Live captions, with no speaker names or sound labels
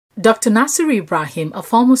Dr. Nasiru Ibrahim, a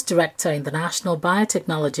foremost director in the National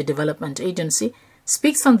Biotechnology Development Agency,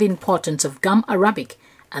 speaks on the importance of gum arabic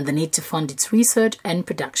and the need to fund its research and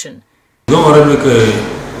production. Gum arabic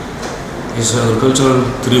is an agricultural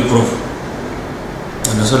tree crop,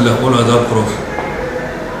 and as like all other crops,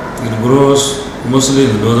 it grows mostly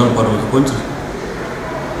in the northern part of the country.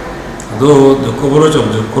 Though the coverage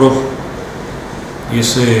of the crop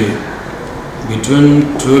is between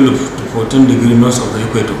 12 to 14 degrees north of the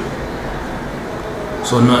equator.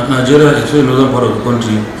 So Nigeria, especially the northern part of the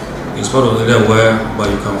country, is part of the area where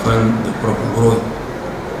you can find the crop growing.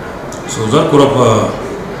 So that crop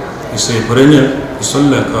is a perennial. It's not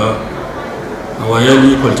like our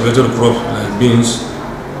yearly cultivated crop like beans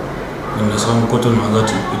and some cotton and that.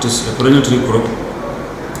 It is a perennial tree crop.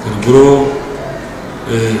 It grows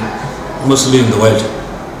mostly in the wild.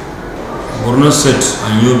 Borno State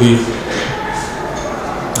and Yobe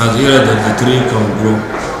as the area that the tree can grow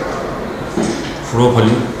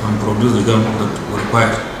properly and produce the gum that we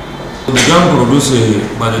require. The gum produced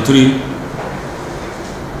by the tree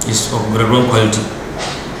is of grade 1 quality.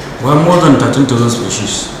 We have more than 13,000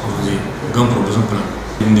 species of the gum producing plant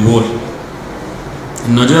in the world.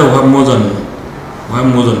 In Nigeria we have more than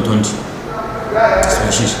 20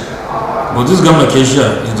 species. But this gum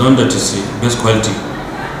acacia is the one that is the best quality,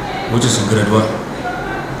 which is grade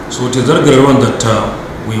 1. So it is that grade 1 that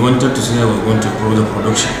we wanted to say we are going to improve the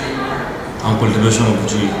production and cultivation of the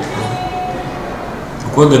tree.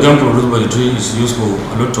 Because the gum produced by the tree is used for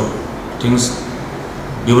a lot of things: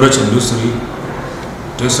 beverage industry,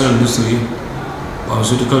 textile industry,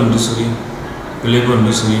 pharmaceutical industry, paper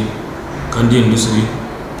industry, candy industry,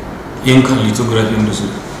 ink and lithography industry.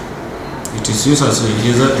 It is used as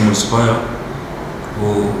either emulsifier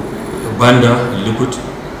or a binder, a liquid.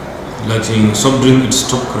 Like in soft drink, it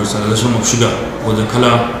stops crystallization of sugar or the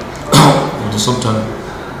color of the soft tank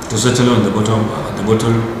to settle on the bottom of the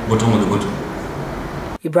bottle.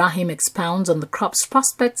 Ibrahim expounds on the crop's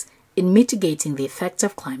prospects in mitigating the effect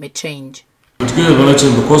of climate change. Mitigating climate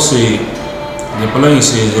change because the plant is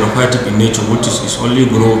xerophytic in nature, which is only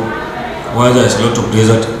grow where there is a lot of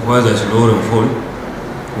desert, where there is low rainfall,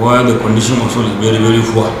 where the condition of soil is very, very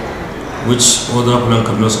poor, which other plant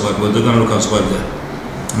cannot survive, but the gum can survive there.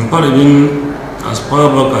 In fact, even as far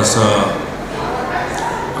back as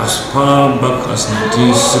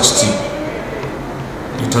 1960,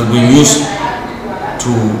 it has been used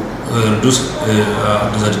to reduce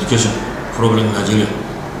desertification problem in Nigeria.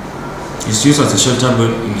 It's used as a shelter bed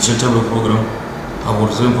in the shelter bed program, about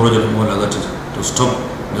the same project and all like that to stop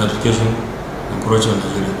desertification and corruption in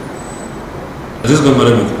Nigeria. This gum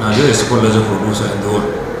arabic, Nigeria is the second largest producer in the world,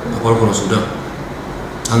 apart from Sudan.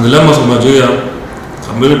 And the landmass of Nigeria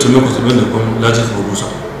are made to make us even the largest producer.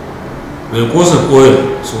 Because of oil,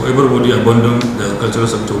 so everybody abandoned the agricultural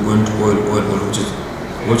sector going to oil,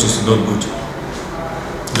 which is not good.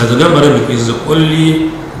 Now the gum arabic is the only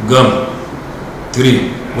gum tree,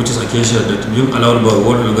 which is acacia, that is being allowed by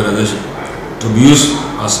World Organization to be used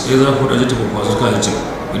as either food additive or pharmaceutical additive.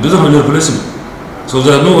 It doesn't have any replacement. So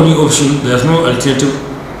there is no only option, there is no alternative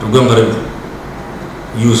to gum arabic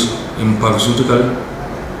use in pharmaceutical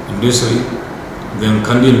industry, then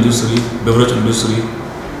candy industry, beverage industry,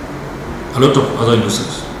 a lot of other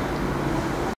industries.